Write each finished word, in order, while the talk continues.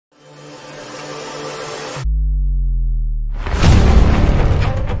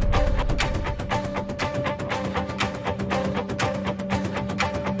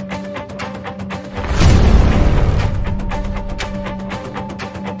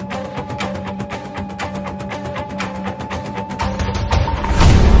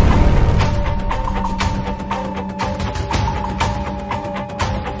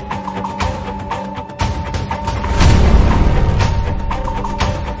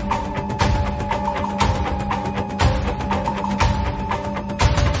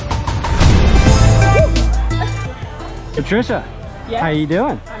Patricia, Yes. how you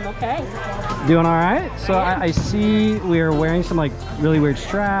doing? I'm okay. Doing all right? So I see we're wearing some like really weird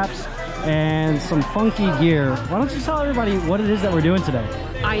straps and some funky gear. Why don't you tell everybody what it is that we're doing today?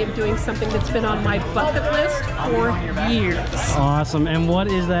 I am doing something that's been on my bucket list for years. Awesome. And what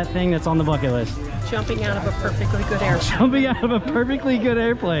is that thing that's on the bucket list? Jumping out of a perfectly good airplane. Jumping out of a perfectly good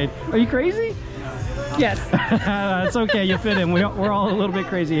airplane. Are you crazy? Yes. It's okay, you fit in. We're all a little bit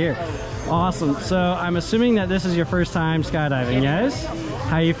crazy here. Awesome. So I'm assuming that this is your first time skydiving, yes?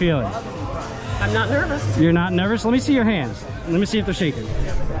 How you feeling? I'm not nervous. You're not nervous? Let me see your hands. Let me see if they're shaking.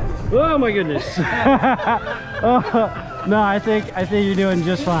 Oh my goodness. Oh, no, I think you're doing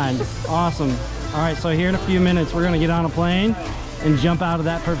just fine. Awesome. All right, so here in a few minutes, we're gonna get on a plane and jump out of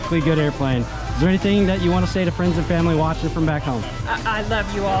that perfectly good airplane. Is there anything that you want to say to friends and family watching from back home? I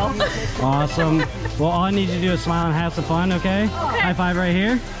love you all. Awesome. Well, all I need you to do is smile and have some fun, okay? High five right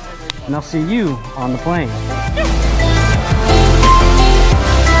here. And I'll see you on the plane.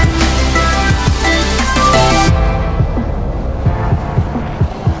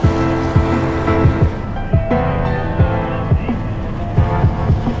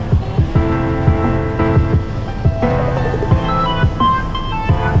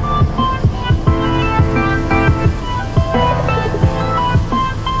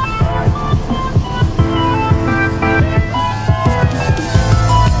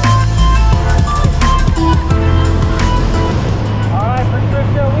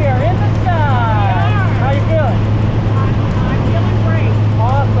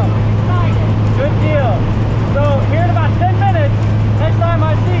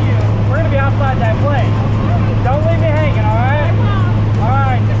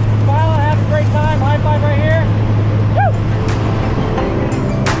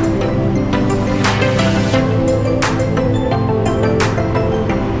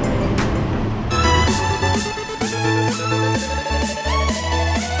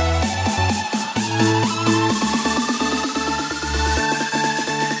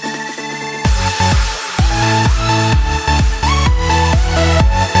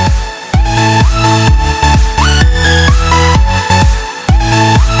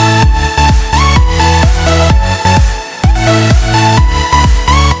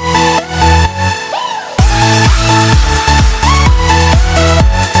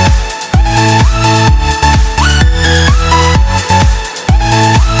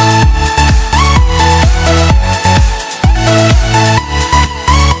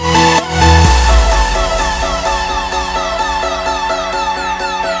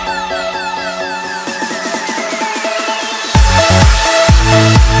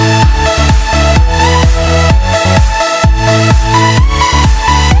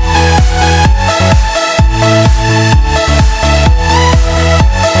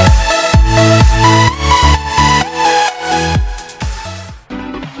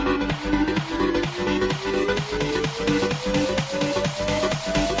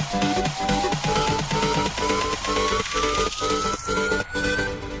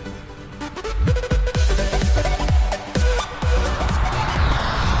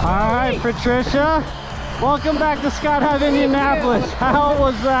 Patricia, welcome back to Skydive Indianapolis. How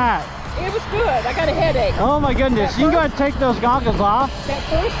was that? It was good. I got a headache. Oh my goodness. You can go ahead and take those goggles off. When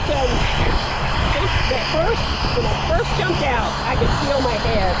I first jumped out, I could feel my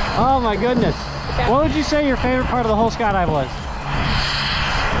head. Oh my goodness. What would you say your favorite part of the whole skydive was?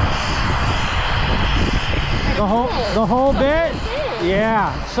 The whole bit?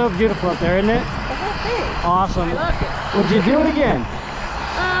 Yeah. So beautiful up there, isn't it? The whole thing. Awesome. I loved it. Would you do it again?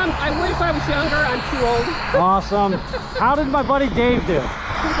 I would if I was younger. I'm too old. Awesome. How did my buddy Dave do? He did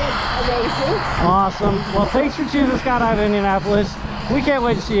amazing. Awesome. Well, thanks for choosing Skydive Indianapolis. We can't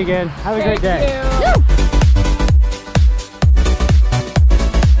wait to see you again. Have a great day. Thank you.